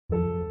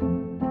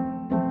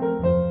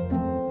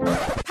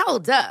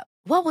Hold up.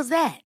 What was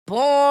that?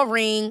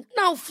 Boring.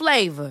 No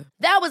flavor.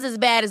 That was as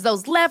bad as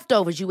those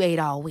leftovers you ate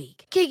all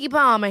week. Keke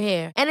Palmer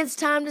here. And it's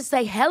time to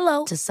say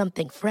hello to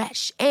something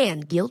fresh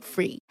and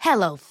guilt-free.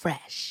 Hello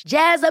Fresh.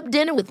 Jazz up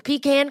dinner with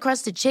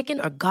pecan-crusted chicken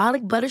or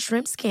garlic butter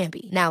shrimp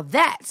scampi. Now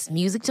that's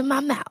music to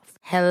my mouth.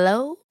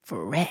 Hello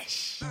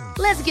Fresh.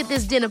 Let's get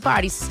this dinner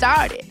party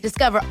started.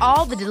 Discover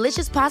all the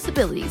delicious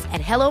possibilities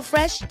at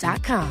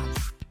hellofresh.com.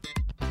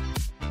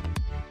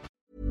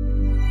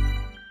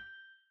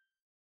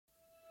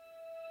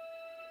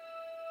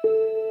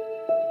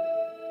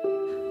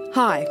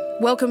 Hi,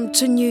 welcome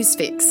to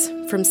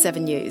Newsfix from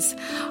 7 News.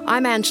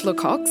 I'm Angela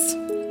Cox.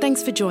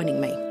 Thanks for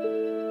joining me.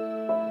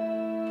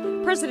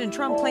 President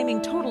Trump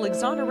claiming total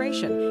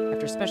exoneration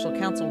after special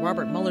counsel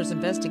Robert Mueller's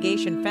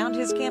investigation found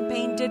his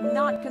campaign did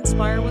not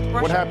conspire with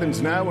Russia. What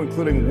happens now,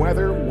 including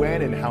whether,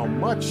 when, and how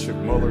much of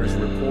Mueller's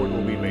report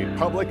will be made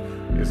public,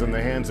 is in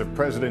the hands of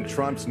President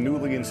Trump's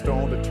newly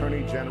installed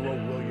Attorney General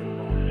William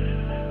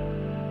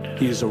Barr.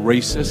 He is a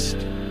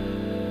racist.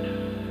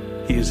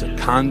 He is a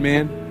con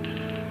man.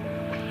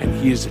 And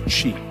he is a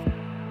cheat.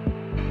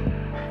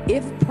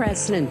 If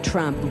President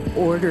Trump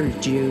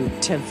ordered you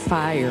to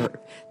fire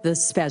the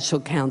special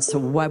counsel,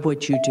 what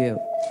would you do?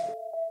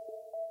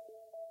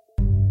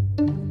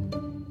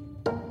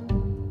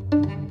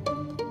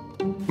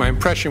 My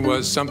impression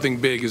was something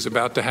big is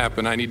about to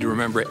happen. I need to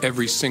remember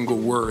every single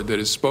word that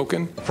is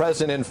spoken. The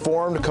president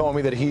informed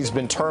Comey that he's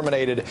been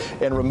terminated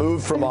and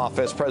removed from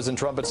office. President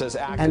Trump says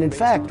And in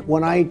fact,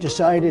 when I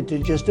decided to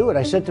just do it,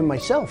 I said to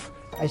myself,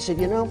 I said,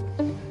 you know,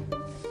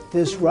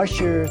 this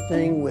Russia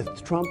thing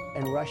with Trump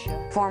and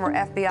Russia. Former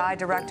FBI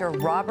Director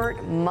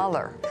Robert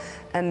Mueller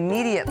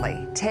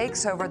immediately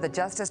takes over the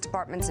Justice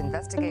Department's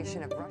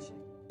investigation of Russia.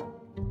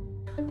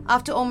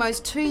 After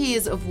almost 2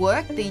 years of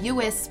work, the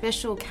US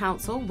Special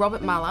Counsel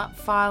Robert Mueller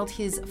filed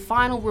his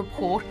final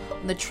report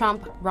on the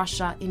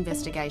Trump-Russia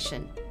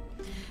investigation.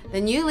 The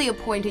newly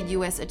appointed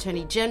US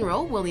Attorney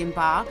General, William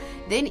Barr,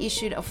 then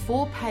issued a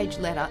 4-page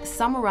letter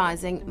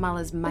summarising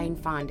Mueller's main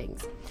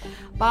findings.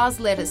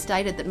 Barr's letter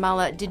stated that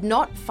Mueller did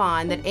not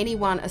find that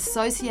anyone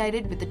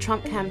associated with the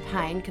Trump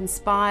campaign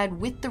conspired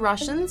with the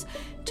Russians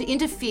to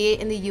interfere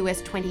in the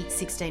US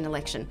 2016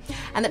 election,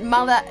 and that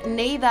Mueller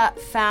neither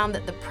found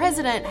that the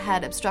president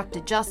had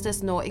obstructed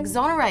justice nor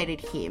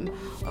exonerated him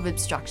of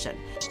obstruction.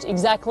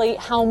 Exactly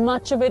how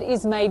much of it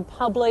is made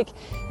public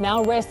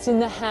now rests in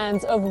the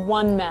hands of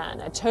one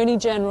man, Attorney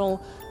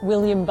General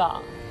William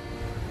Barr.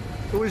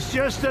 It was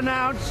just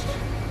announced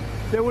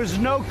there was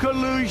no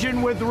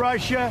collusion with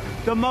Russia,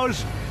 the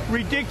most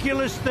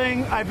ridiculous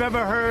thing I've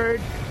ever heard.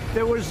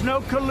 There was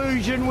no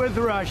collusion with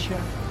Russia.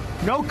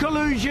 No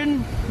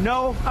collusion,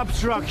 no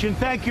obstruction.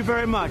 Thank you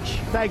very much.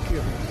 Thank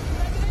you.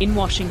 In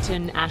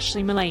Washington,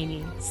 Ashley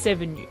Mullaney,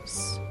 7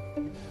 News.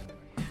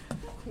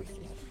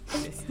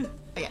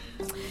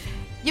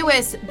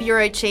 US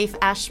Bureau Chief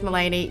Ash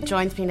Mullaney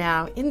joins me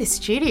now in the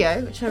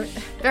studio, which I'm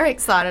very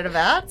excited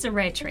about. It's a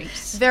rare treat.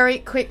 Very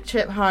quick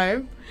trip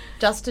home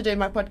just to do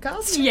my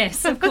podcast.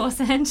 Yes, of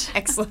course, Ange.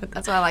 Excellent.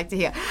 That's what I like to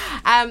hear.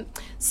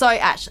 So,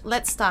 Ash,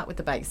 let's start with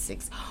the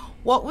basics.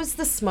 What was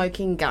the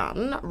smoking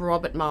gun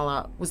Robert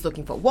Mueller was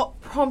looking for?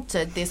 What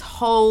prompted this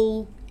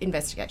whole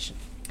investigation?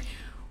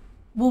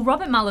 Well,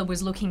 Robert Mueller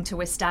was looking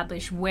to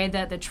establish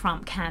whether the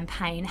Trump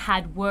campaign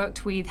had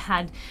worked with,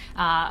 had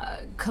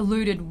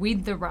colluded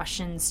with the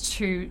Russians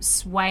to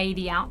sway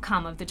the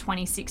outcome of the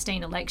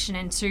 2016 election,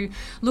 and to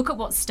look at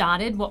what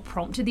started, what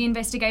prompted the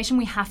investigation.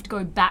 We have to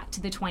go back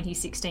to the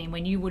 2016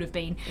 when you would have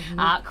been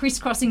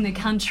crisscrossing the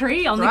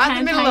country on the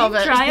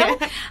campaign trail.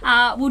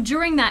 Well,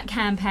 during that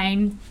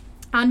campaign,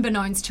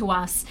 unbeknownst to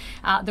us,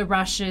 the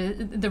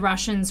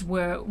Russians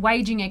were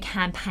waging a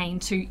campaign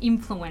to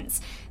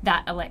influence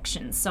that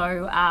election.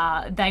 So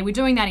they were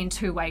doing that in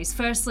two ways.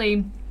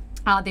 Firstly,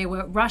 there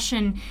were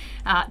Russian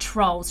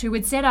trolls who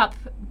would set up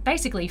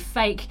basically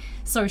fake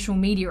social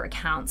media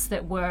accounts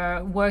that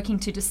were working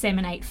to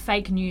disseminate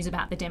fake news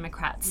about the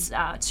Democrats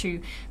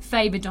to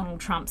favour Donald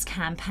Trump's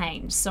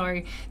campaign.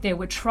 So there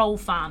were troll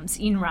farms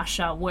in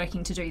Russia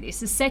working to do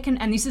this. The second,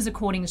 and this is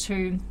according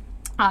to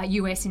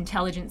US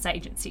intelligence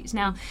agencies.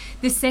 Now,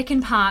 the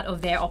second part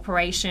of their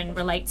operation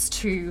relates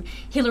to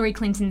Hillary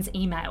Clinton's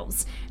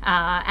emails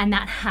and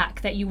that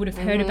hack that you would have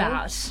heard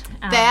about.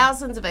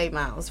 Thousands of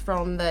emails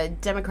from the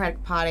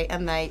Democratic Party,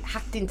 and they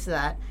hacked into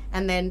that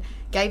and then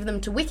gave them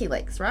to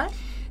WikiLeaks, right?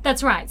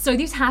 That's right. So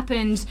this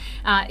happened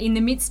in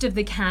the midst of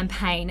the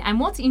campaign. And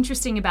what's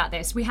interesting about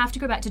this, we have to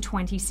go back to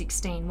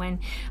 2016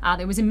 when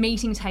there was a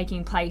meeting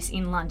taking place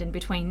in London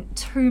between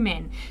two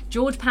men,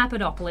 George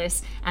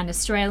Papadopoulos and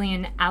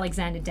Australian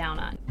Alexander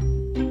Downer.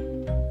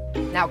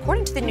 Now,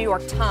 according to the New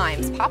York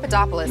Times,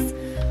 Papadopoulos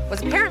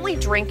was apparently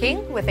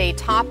drinking with a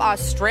top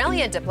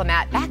Australian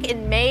diplomat back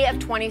in May of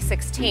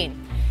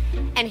 2016.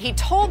 And he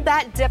told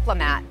that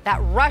diplomat that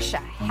Russia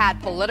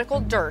had political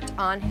dirt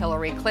on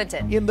Hillary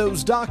Clinton. In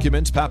those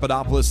documents,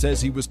 Papadopoulos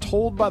says he was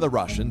told by the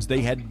Russians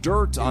they had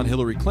dirt on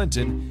Hillary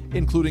Clinton,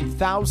 including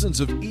thousands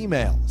of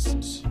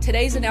emails.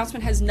 Today's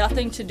announcement has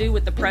nothing to do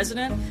with the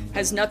president,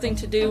 has nothing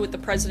to do with the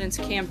president's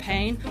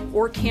campaign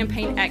or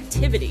campaign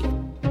activity.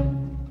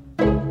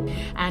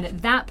 And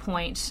at that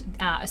point,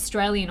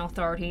 Australian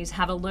authorities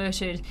have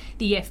alerted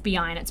the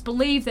FBI, and it's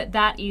believed that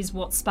that is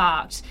what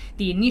sparked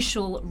the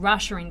initial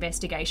Russia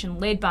investigation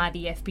led by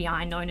the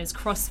FBI, known as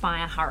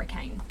Crossfire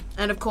Hurricane.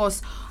 And of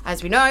course,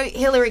 as we know,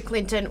 Hillary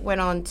Clinton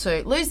went on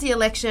to lose the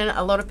election.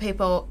 A lot of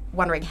people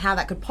wondering how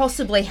that could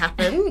possibly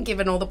happen,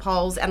 given all the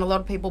polls, and a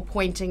lot of people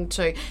pointing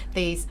to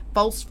these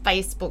false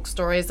Facebook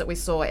stories that we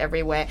saw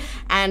everywhere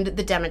and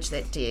the damage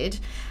that did.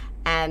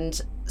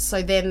 And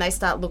so then they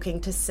start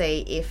looking to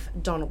see if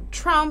Donald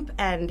Trump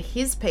and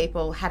his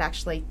people had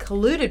actually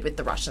colluded with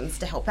the Russians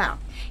to help out.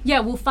 Yeah,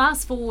 well,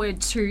 fast forward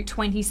to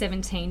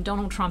 2017,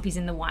 Donald Trump is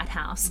in the White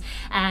House,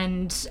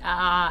 and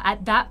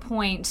at that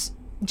point,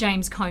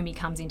 James Comey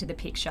comes into the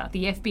picture,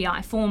 the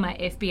FBI, former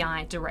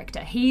FBI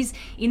director. He's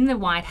in the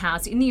White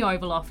House, in the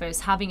Oval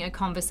Office, having a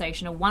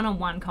conversation, a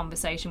one-on-one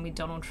conversation with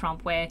Donald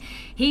Trump, where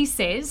he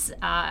says,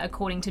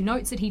 according to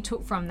notes that he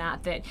took from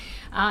that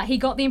he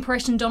got the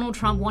impression Donald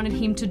Trump wanted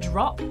him to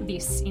drop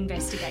this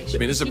investigation. I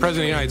mean, this is the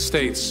President of the United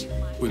States,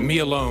 with me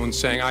alone,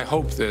 saying, I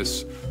hope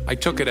this. I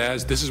took it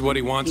as, this is what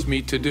he wants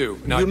me to do.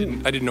 Now,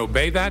 I didn't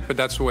obey that, but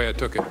that's the way I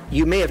took it.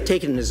 You may have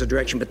taken it as a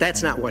direction, but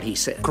that's not what he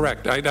said.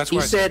 Correct. That's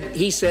what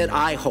he said,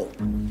 I hope.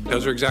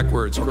 Those are exact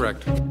words,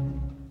 correct.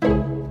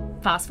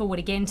 Fast forward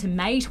again to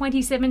May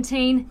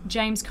 2017,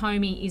 James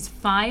Comey is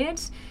fired.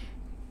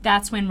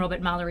 That's when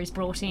Robert Mueller is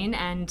brought in,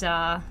 and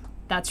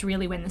that's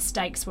really when the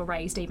stakes were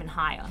raised even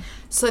higher.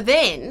 So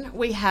then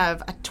we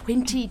have a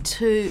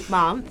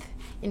 22-month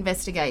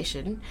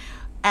investigation,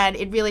 and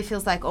it really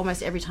feels like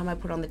almost every time I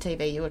put on the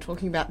TV you were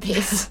talking about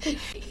this.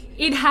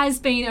 It has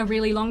been a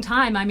really long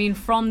time. I mean,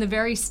 from the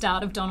very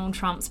start of Donald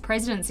Trump's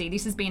presidency,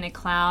 this has been a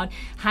cloud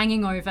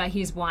hanging over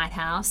his White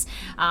House.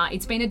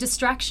 It's been a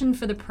distraction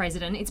for the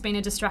president. It's been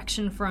a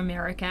distraction for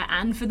America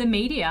and for the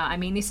media. I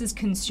mean, this has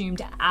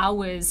consumed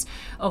hours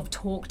of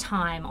talk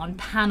time on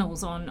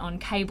panels, on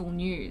cable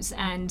news.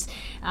 And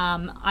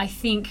I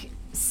think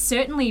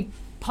certainly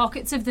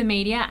pockets of the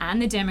media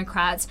and the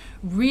Democrats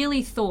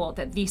really thought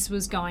that this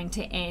was going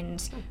to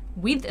end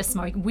with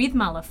with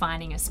Mueller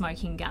finding a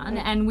smoking gun,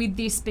 and with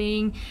this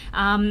being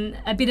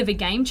a bit of a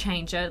game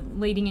changer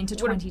leading into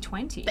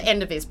 2020. The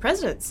end of his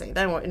presidency.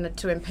 They wanted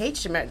to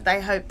impeach him. They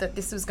hoped that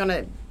this was going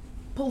to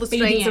pull the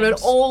strings and it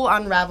would all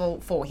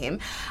unravel for him.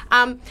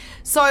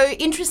 So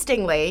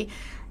interestingly,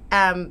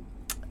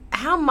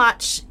 how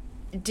much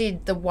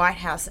did the White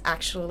House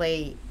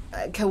actually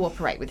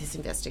cooperate with this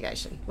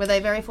investigation? Were they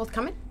very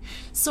forthcoming?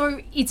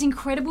 So it's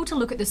incredible to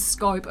look at the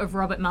scope of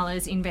Robert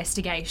Mueller's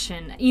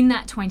investigation. In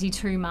that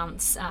 22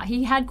 months,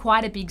 he had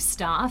quite a big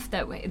staff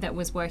that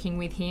was working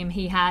with him.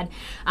 He had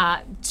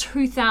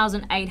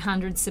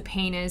 2,800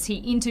 subpoenas. He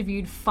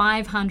interviewed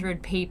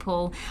 500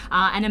 people,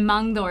 and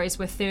among those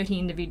were 30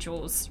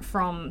 individuals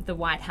from the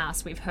White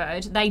House, we've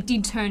heard. They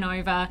did turn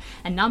over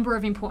a number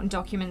of important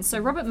documents. So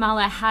Robert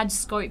Mueller had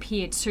scope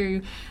here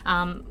to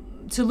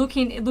look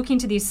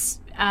into this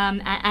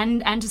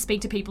and to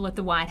speak to people at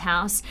the White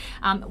House.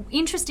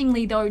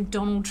 Interestingly, though,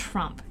 Donald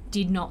Trump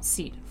did not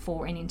sit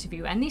for an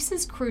interview, and this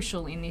is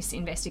crucial in this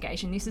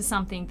investigation. This is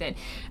something that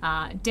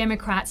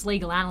Democrats,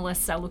 legal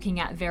analysts are looking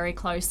at very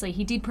closely.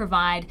 He did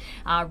provide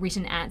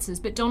written answers,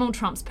 but Donald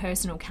Trump's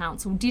personal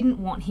counsel didn't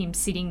want him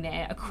sitting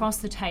there across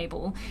the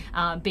table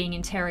being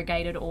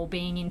interrogated or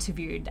being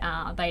interviewed.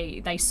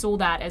 They saw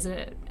that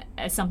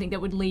as something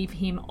that would leave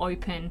him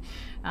open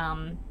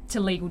to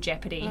legal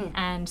jeopardy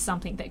and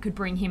something that could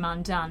bring him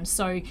undone.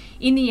 So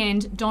in the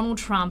end, Donald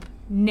Trump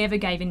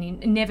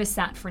never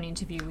sat for an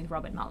interview with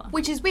Robert Mueller.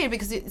 Which is weird,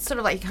 because it's sort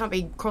of like you can't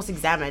be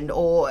cross-examined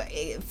or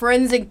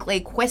forensically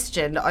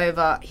questioned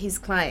over his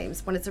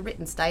claims. When it's a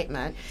written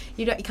statement,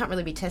 you can't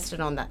really be tested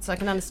on that. So I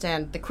can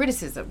understand the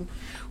criticism.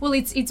 Well,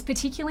 it's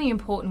particularly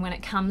important when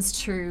it comes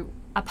to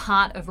a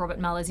part of Robert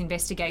Mueller's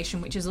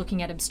investigation, which is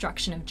looking at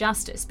obstruction of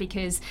justice,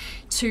 because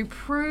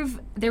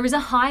there is a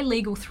high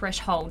legal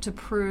threshold to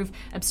prove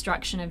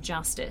obstruction of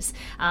justice,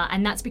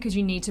 and that's because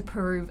you need to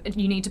prove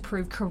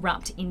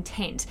corrupt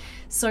intent.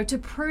 So to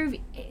prove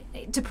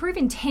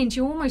intent,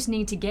 you almost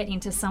need to get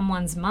into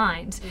someone's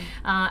mind,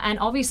 and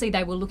obviously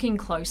they were looking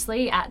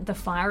closely at the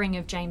firing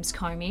of James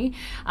Comey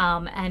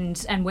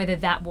and whether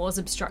that was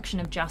obstruction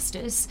of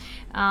justice,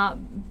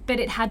 but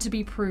it had to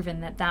be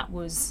proven that that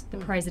was the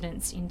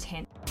president's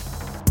intent.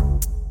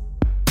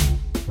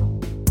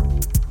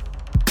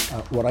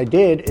 What I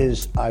did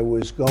is I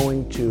was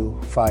going to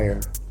fire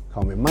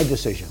Comey. My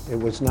decision. It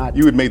was not.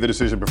 You had made the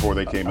decision before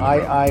they came in.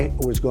 I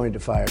was going to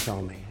fire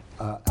Comey.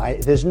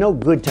 There's no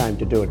good time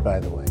to do it, by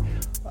the way.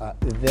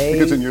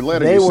 Because in your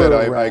letter you said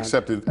I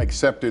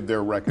accepted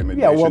their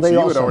recommendation. Yeah, well, so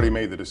you had already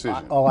made the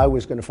decision. I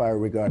was going to fire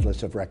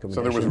regardless of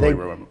recommendation. So there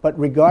was But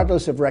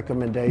regardless of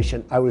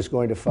recommendation, I was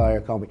going to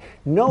fire Comey,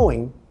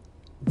 knowing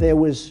there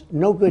was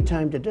no good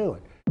time to do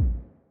it.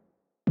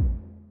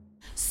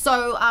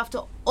 So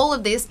after all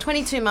of this,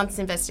 22 months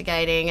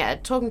investigating,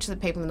 talking to the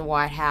people in the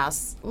White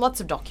House, lots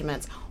of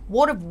documents,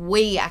 what have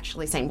we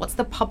actually seen? What's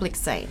the public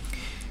seen?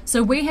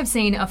 So we have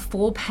seen a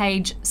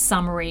 4-page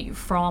summary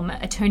from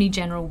Attorney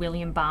General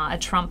William Barr, a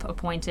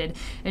Trump-appointed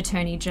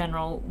Attorney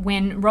General.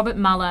 When Robert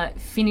Mueller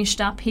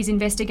finished up his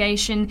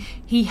investigation,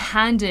 he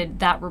handed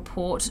that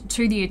report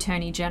to the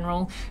Attorney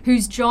General,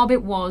 whose job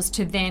it was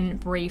to then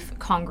brief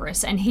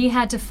Congress. And he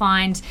had to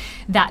find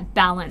that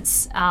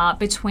balance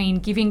between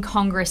giving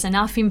Congress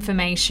enough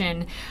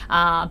information,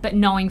 but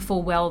knowing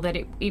full well that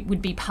it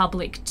would be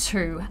public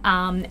too.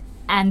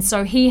 And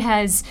so he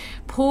has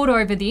pored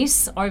over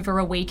this over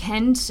a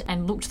weekend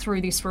and looked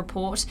through this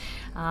report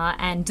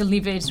and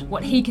delivered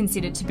what he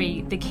considered to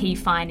be the key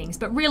findings,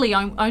 but really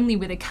only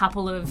with a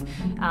couple of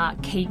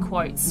key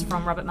quotes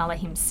from Robert Mueller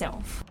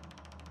himself.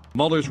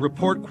 Mueller's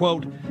report,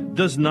 quote,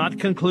 does not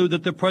conclude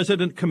that the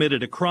president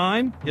committed a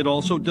crime. It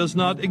also does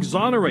not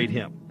exonerate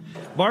him.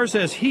 Barr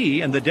says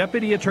he and the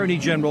Deputy Attorney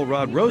General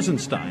Rod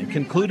Rosenstein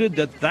concluded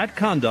that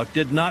conduct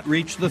did not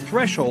reach the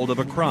threshold of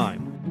a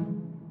crime.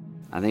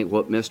 I think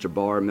what Mr.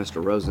 Barr and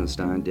Mr.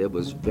 Rosenstein did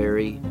was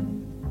very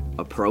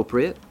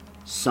appropriate.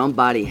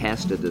 Somebody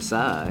has to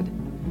decide,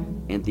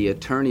 and the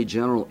Attorney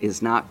General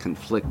is not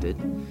conflicted.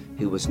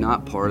 He was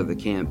not part of the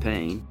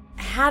campaign.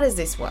 How does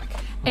this work?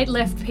 It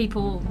left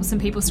some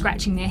people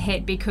scratching their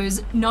head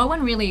because no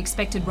one really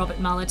expected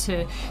Robert Mueller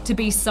to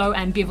be so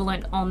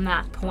ambivalent on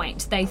that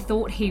point. They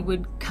thought he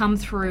would come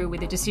through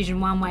with a decision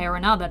one way or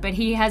another, but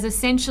he has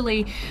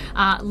essentially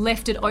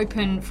left it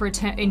open for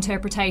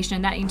interpretation,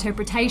 and that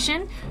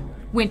interpretation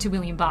went to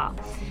William Barr.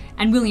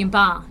 And William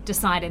Barr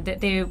decided that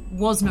there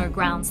was no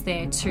grounds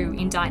there to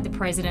indict the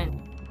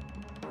president.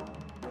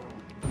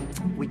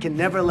 We can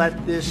never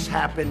let this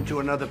happen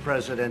to another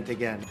president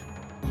again.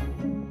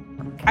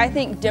 I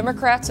think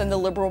Democrats and the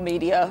liberal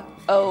media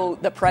owe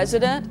the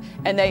president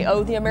and they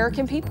owe the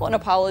American people an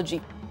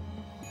apology.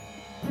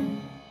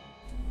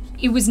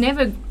 It was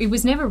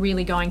never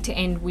really going to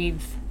end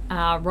with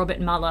Robert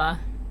Mueller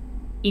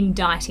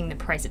indicting the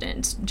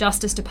president.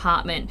 Justice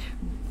Department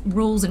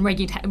rules and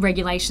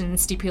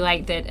regulations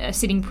stipulate that a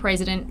sitting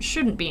president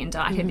shouldn't be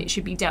indicted. It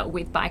should be dealt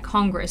with by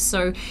Congress.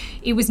 So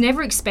it was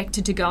never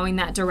expected to go in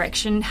that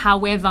direction.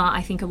 However,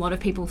 I think a lot of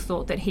people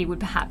thought that he would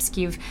perhaps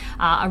give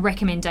a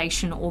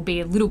recommendation or be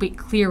a little bit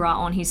clearer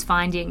on his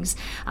findings.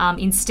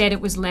 Instead,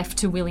 it was left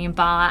to William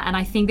Barr, and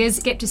I think there's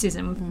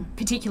skepticism,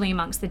 particularly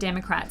amongst the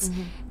Democrats,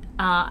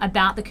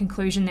 about the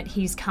conclusion that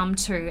he's come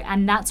to,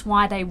 and that's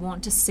why they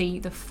want to see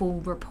the full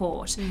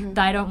report.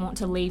 They don't want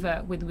to leave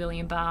it with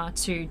William Barr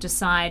to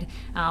decide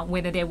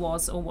whether there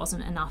was or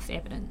wasn't enough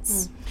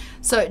evidence.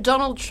 So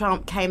Donald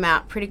Trump came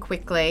out pretty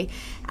quickly,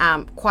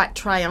 quite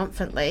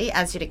triumphantly,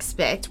 as you'd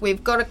expect.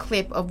 We've got a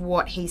clip of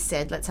what he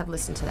said. Let's have a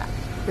listen to that.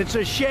 It's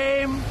a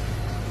shame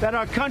that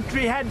our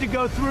country had to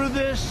go through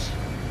this.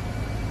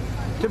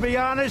 To be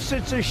honest,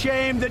 it's a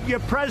shame that your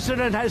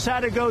president has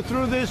had to go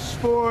through this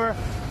before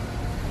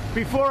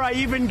I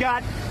even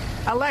got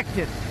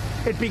elected.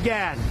 It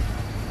began.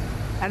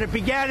 And it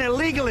began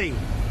illegally.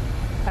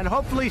 And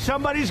hopefully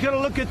somebody's going to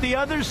look at the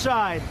other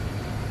side.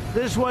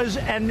 This was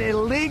an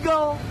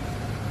illegal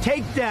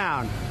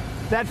takedown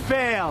that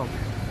failed.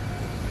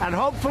 And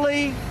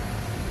hopefully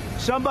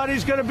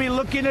somebody's going to be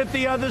looking at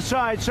the other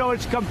side. So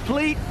it's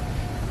complete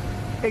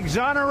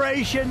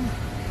exoneration,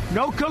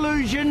 no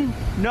collusion,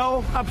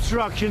 no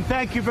obstruction.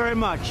 Thank you very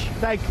much.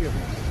 Thank you.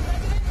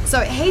 So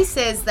he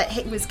says that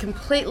he was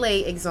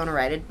completely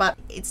exonerated, but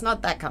it's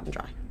not that cut and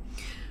dry.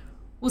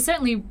 Well,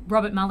 certainly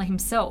Robert Mueller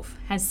himself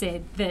has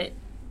said that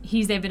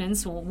his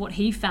evidence, or what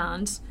he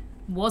found,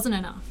 wasn't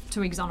enough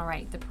to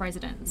exonerate the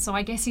president. So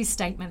I guess his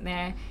statement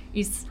there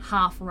is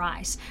half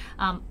right.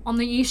 On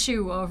the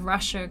issue of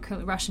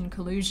Russian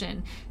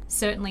collusion,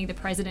 certainly the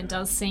president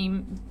does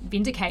seem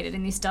vindicated,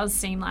 and this does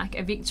seem like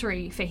a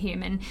victory for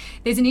him. And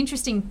there's an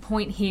interesting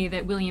point here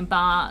that William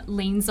Barr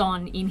leans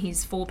on in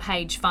his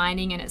 4-page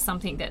finding, and it's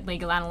something that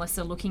legal analysts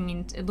are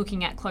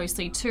looking at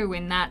closely too,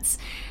 and that's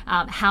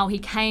how he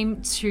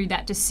came to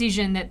that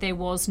decision that there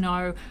was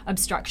no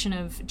obstruction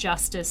of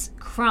justice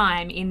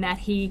crime, in that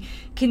he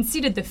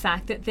considered the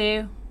fact that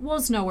there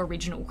was no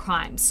original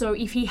crime. So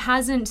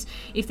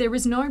if there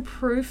is no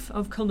proof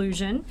of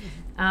collusion,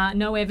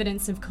 no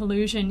evidence of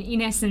collusion,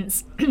 in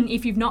essence,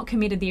 if you've not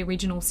committed the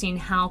original sin,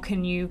 how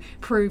can you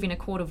prove in a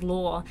court of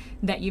law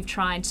that you've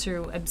tried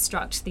to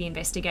obstruct the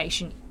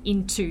investigation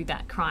into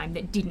that crime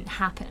that didn't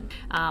happen?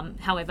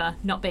 However,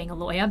 not being a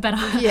lawyer, but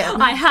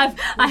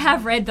I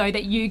have read though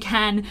that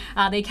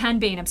there can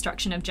be an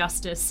obstruction of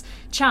justice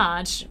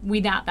charge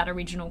without that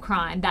original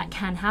crime. That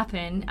can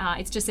happen.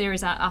 It's just there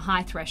is a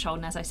high threshold,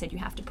 and as I said, you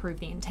have to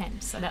prove the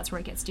intent. So that's where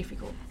it gets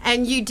difficult.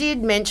 And you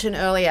did mention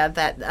earlier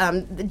that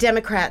the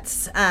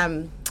Democrats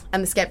and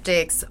the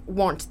skeptics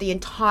want the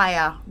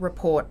entire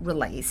report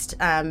released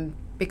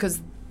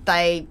because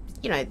they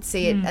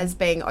see it as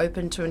being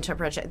open to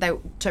interpretation.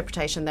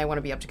 They want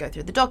to be able to go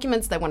through the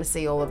documents. They want to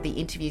see all of the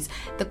interviews.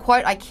 The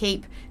quote I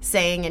keep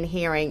seeing and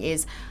hearing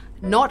is,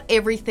 not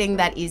everything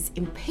that is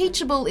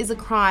impeachable is a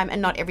crime,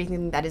 and not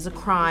everything that is a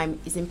crime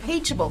is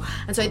impeachable.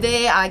 And so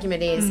their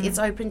argument is it's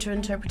open to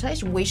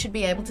interpretation. We should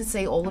be able to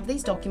see all of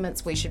these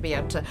documents. We should be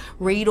able to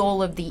read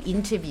all of the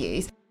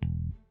interviews.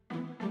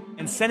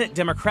 And Senate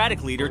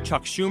Democratic leader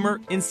Chuck Schumer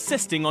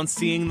insisting on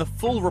seeing the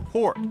full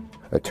report.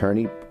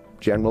 Attorney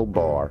General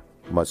Barr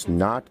must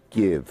not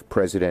give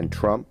President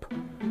Trump,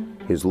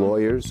 his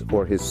lawyers,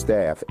 or his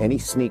staff any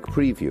sneak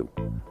preview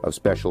of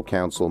Special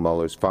Counsel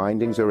Mueller's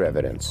findings or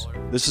evidence.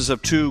 This is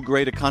of too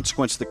great a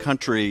consequence to the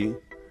country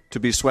to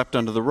be swept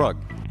under the rug.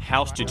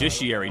 House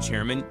Judiciary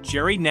Chairman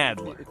Jerry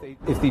Nadler.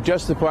 If the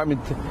Justice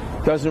Department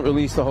doesn't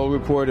release the whole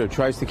report or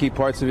tries to keep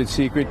parts of it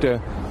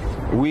secret,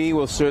 we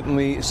will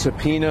certainly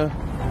subpoena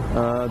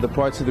the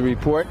parts of the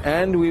report,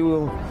 and we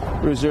will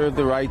reserve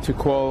the right to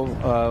call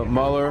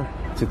Mueller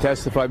to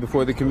testify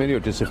before the committee or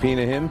to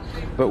subpoena him,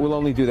 but we'll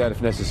only do that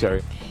if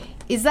necessary.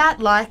 Is that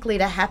likely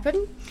to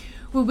happen?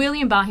 Well,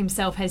 William Barr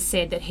himself has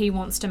said that he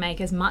wants to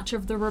make as much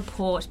of the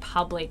report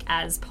public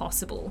as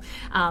possible,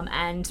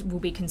 and will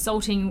be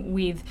consulting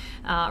with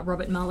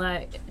Robert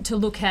Mueller to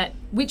look at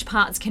which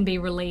parts can be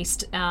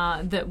released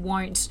that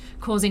won't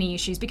cause any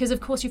issues. Because,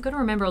 of course, you've got to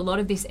remember a lot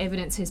of this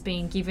evidence has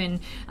been given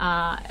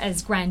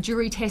as grand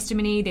jury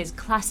testimony. There's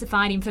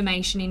classified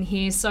information in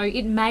here, so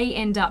it may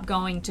end up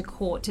going to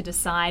court to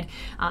decide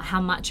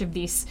how much of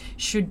this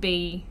should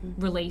be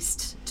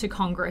released to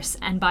Congress.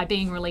 And by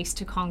being released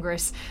to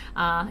Congress,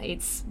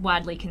 it's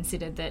widely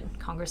considered that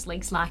Congress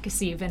leaks like a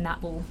sieve, and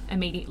that will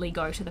immediately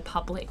go to the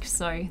public.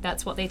 So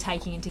that's what they're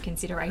taking into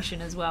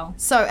consideration as well.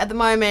 So at the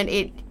moment,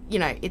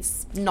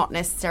 it's not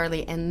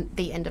necessarily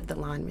the end of the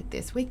line with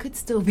this. We could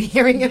still be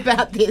hearing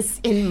about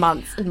this in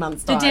months and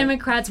months' time. The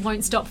Democrats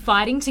won't stop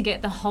fighting to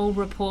get the whole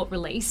report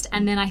released.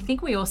 And then I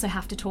think we also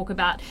have to talk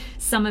about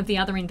some of the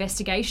other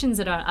investigations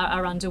that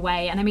are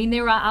underway. And I mean,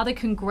 there are other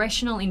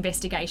congressional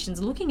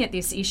investigations looking at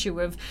this issue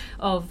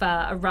of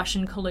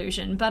Russian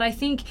collusion. But I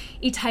think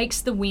it takes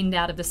the wind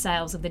out of the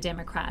sails of the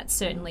Democrats,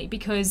 certainly,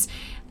 because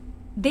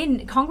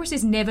then Congress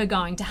is never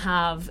going to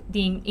have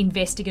the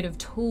investigative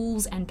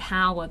tools and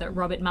power that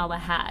Robert Mueller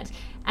had.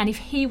 And if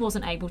he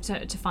wasn't able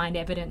to find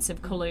evidence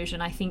of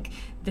collusion, I think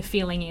the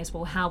feeling is,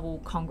 well, how will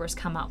Congress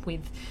come up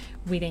with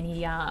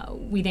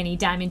any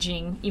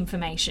damaging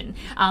information?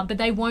 But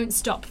they won't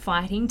stop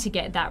fighting to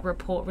get that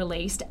report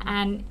released.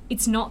 And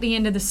it's not the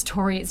end of the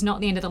story. It's not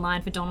the end of the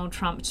line for Donald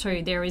Trump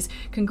too. There is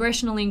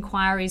congressional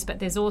inquiries, but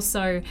there's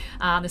also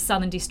the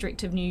Southern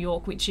District of New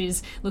York, which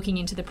is looking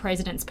into the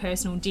president's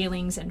personal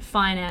dealings and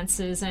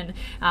finances. And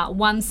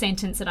one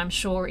sentence that I'm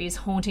sure is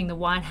haunting the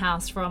White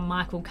House from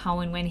Michael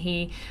Cohen when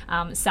he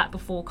sat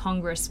before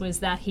Congress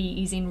was that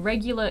he is in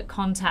regular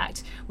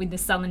contact with the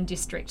Southern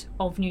District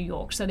of New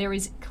York. So there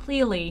is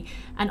clearly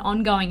an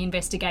ongoing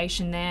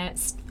investigation there.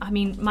 I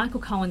mean,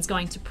 Michael Cohen's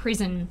going to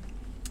prison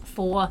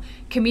for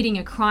committing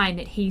a crime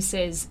that he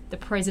says the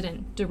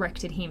president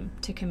directed him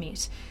to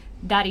commit.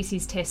 That is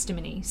his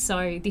testimony.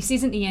 So this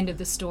isn't the end of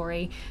the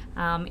story.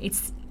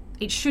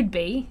 It should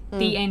be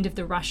the end of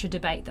the Russia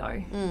debate,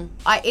 though.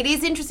 It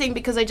is interesting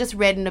because I just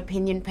read an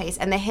opinion piece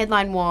and the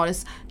headline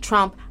was,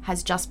 Trump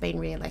has just been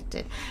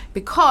re-elected.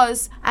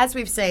 Because, as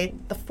we've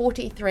seen, the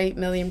 43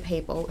 million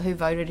people who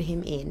voted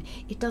him in,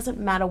 it doesn't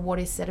matter what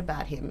is said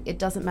about him. It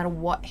doesn't matter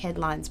what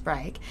headlines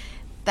break.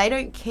 They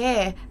don't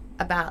care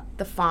about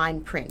the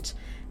fine print.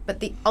 But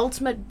the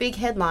ultimate big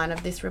headline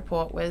of this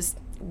report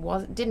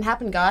didn't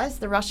happen, guys.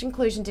 The Russian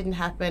collusion didn't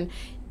happen.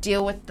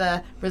 Deal with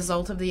the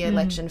result of the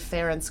election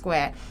fair and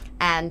square.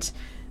 And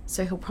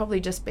so he'll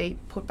probably just be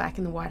put back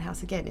in the White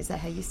House again. Is that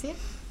how you see it?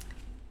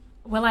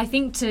 Well, I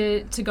think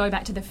to go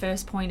back to the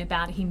first point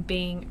about him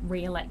being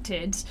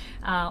re-elected,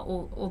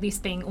 or this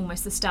being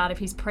almost the start of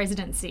his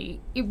presidency,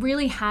 it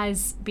really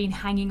has been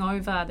hanging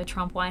over the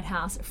Trump White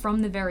House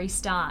from the very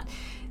start.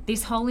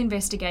 This whole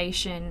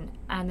investigation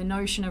and the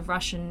notion of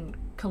Russian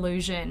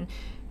collusion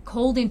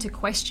called into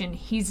question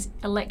his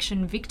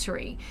election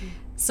victory.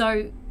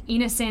 So,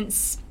 in a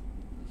sense,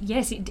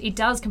 yes, it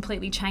does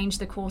completely change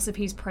the course of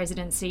his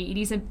presidency. It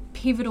is a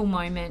pivotal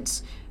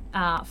moment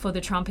for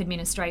the Trump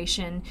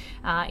administration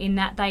in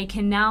that they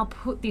can now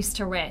put this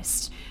to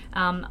rest.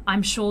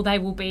 I'm sure they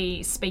will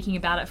be speaking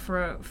about it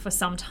for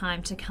some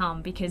time to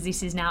come, because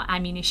this is now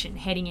ammunition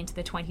heading into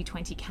the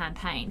 2020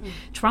 campaign.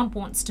 Trump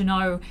wants to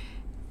know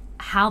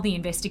how the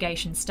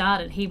investigation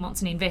started. He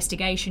wants an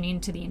investigation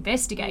into the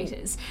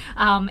investigators.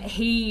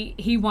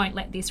 He won't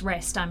let this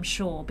rest, I'm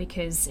sure,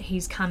 because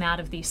he's come out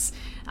of this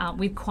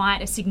with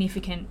quite a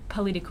significant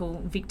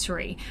political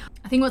victory.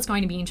 I think what's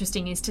going to be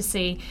interesting is to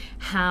see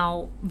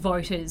how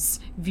voters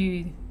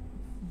view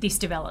this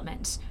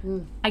development.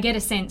 I get a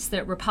sense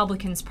that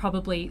Republicans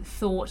probably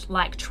thought,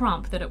 like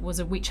Trump, that it was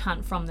a witch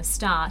hunt from the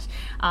start,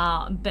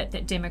 but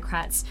that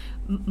Democrats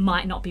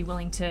might not be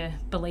willing to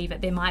believe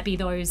it. There might be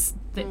those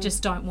that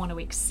just don't want to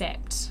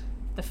accept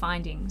the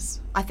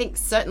findings. I think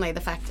certainly the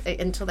fact,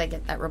 until they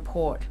get that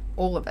report,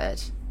 all of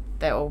it,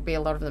 there will be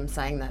a lot of them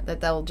saying that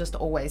they'll just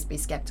always be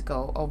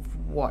sceptical of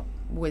what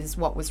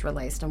was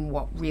released and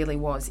what really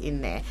was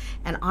in there.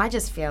 And I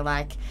just feel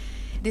like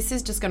this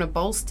is just going to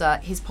bolster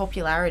his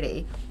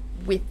popularity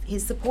with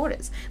his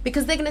supporters,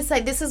 because they're going to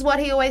say, this is what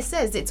he always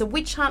says, it's a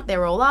witch hunt,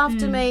 they're all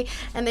after me,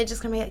 and they're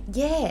just going to be like,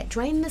 yeah,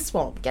 drain the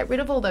swamp, get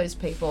rid of all those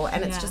people,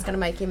 and it's just going to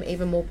make him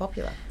even more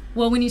popular.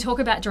 Well, when you talk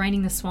about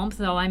draining the swamp,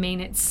 though, I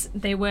mean,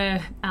 there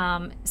were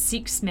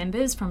 6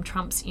 members from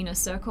Trump's inner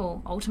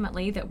circle,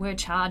 ultimately, that were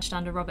charged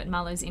under Robert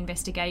Mueller's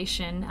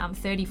investigation,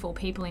 34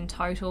 people in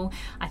total.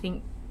 I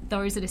think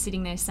those that are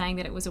sitting there saying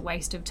that it was a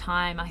waste of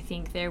time, I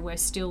think there were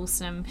still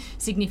some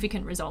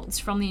significant results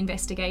from the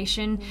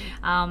investigation.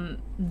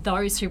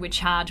 Those who were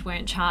charged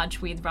weren't charged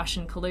with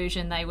Russian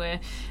collusion. They were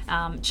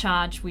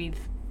charged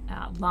with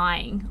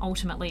lying.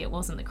 Ultimately, it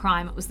wasn't the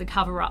crime, it was the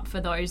cover-up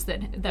for those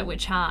that were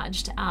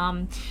charged.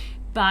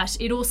 But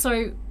it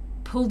also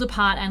pulled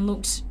apart and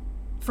looked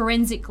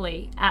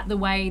forensically at the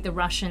way the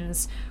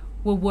Russians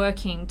were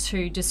working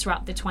to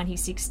disrupt the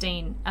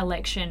 2016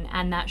 election,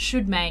 and that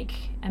should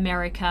make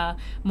America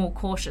more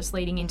cautious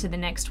leading into the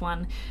next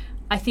one.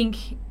 I think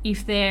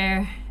if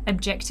their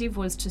objective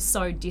was to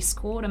sow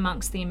discord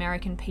amongst the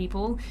American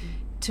people,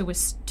 to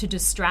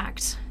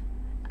distract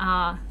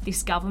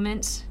this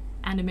government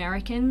and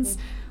Americans,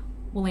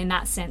 well, in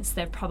that sense,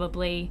 they've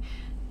probably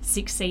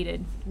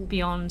succeeded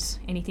beyond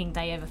anything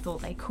they ever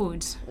thought they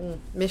could.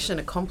 Mission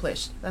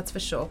accomplished, that's for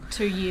sure.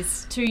 2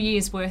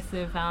 years worth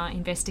of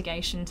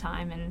investigation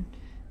time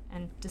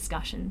and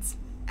discussions.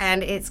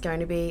 And it's going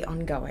to be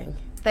ongoing.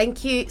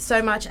 Thank you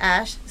so much,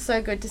 Ash.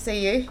 So good to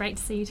see you. Great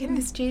to see you too. In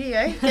the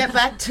studio. Get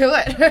back to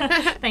it.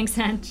 Thanks,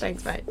 Ange.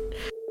 Thanks, mate.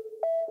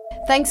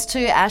 Thanks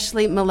to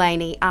Ashley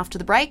Mullaney. After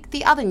the break,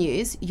 the other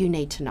news you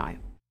need to know.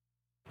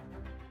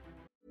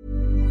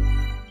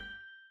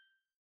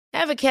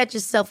 Ever catch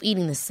yourself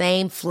eating the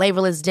same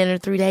flavorless dinner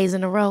 3 days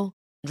in a row?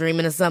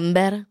 Dreaming of something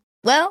better?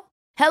 Well,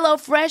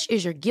 HelloFresh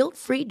is your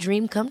guilt-free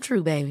dream come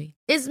true, baby.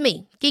 It's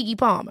me, Keke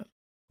Palmer.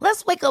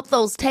 Let's wake up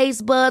those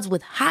taste buds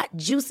with hot,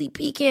 juicy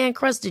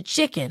pecan-crusted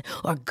chicken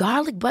or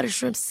garlic butter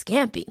shrimp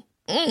scampi.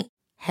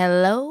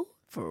 Hello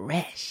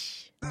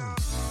Fresh.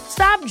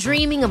 Stop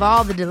dreaming of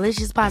all the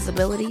delicious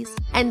possibilities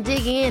and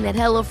dig in at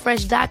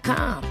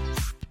HelloFresh.com.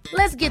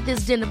 Let's get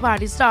this dinner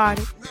party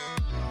started.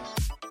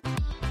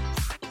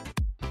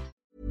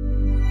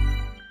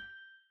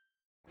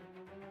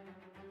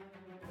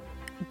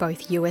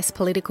 Both US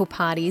political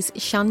parties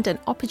shunned an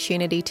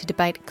opportunity to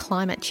debate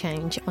climate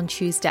change on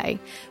Tuesday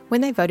when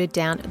they voted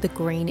down the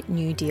Green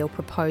New Deal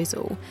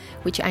proposal,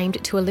 which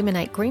aimed to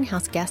eliminate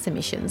greenhouse gas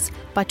emissions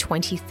by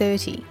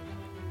 2030.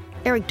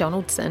 Eric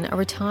Donaldson, a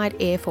retired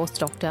Air Force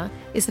doctor,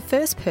 is the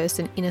first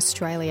person in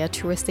Australia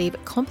to receive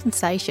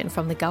compensation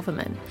from the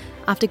government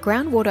after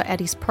groundwater at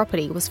his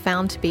property was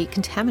found to be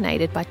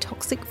contaminated by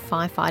toxic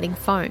firefighting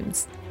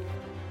foams.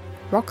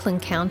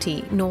 Rockland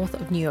County, north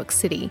of New York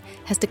City,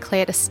 has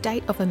declared a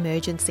state of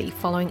emergency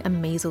following a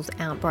measles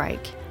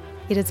outbreak.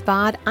 It has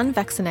barred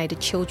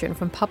unvaccinated children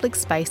from public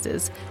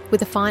spaces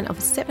with a fine of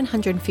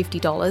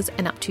 $750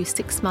 and up to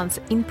 6 months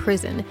in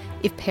prison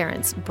if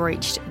parents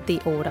breached the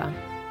order.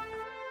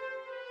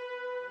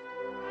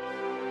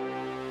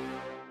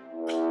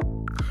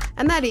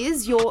 And that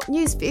is your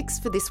news fix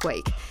for this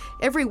week.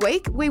 Every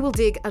week, we will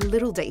dig a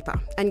little deeper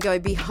and go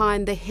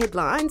behind the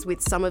headlines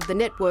with some of the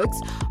network's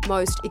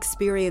most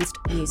experienced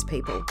news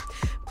people.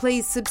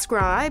 Please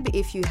subscribe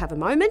if you have a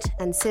moment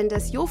and send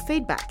us your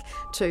feedback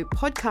to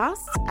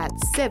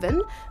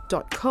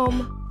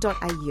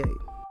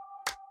podcasts@7.com.au.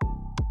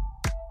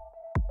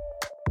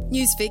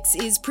 Newsfix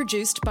is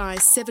produced by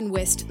Seven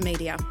West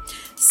Media.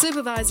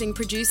 Supervising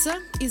producer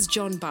is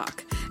John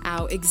Buck.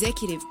 Our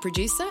executive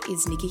producer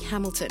is Nikki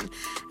Hamilton.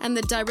 And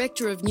the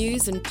Director of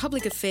News and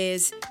Public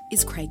Affairs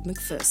is Craig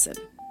McPherson.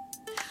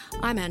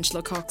 I'm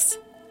Angela Cox.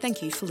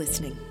 Thank you for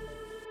listening.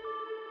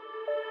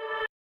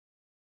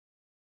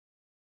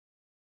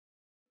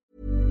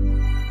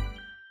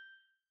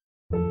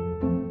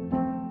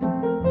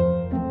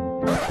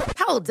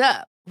 Hold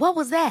up. What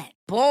was that?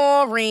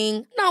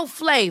 Boring. No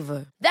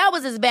flavor. That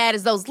was as bad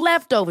as those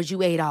leftovers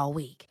you ate all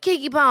week.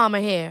 Keke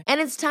Palmer here,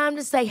 and it's time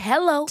to say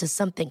hello to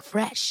something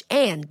fresh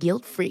and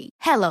guilt-free.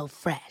 Hello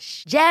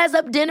Fresh. Jazz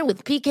up dinner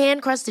with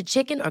pecan-crusted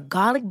chicken or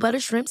garlic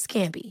butter shrimp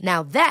scampi.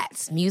 Now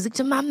that's music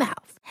to my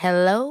mouth.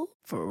 Hello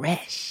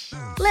Fresh.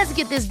 Let's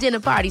get this dinner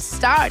party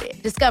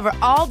started. Discover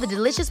all the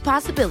delicious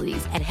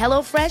possibilities at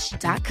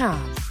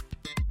HelloFresh.com.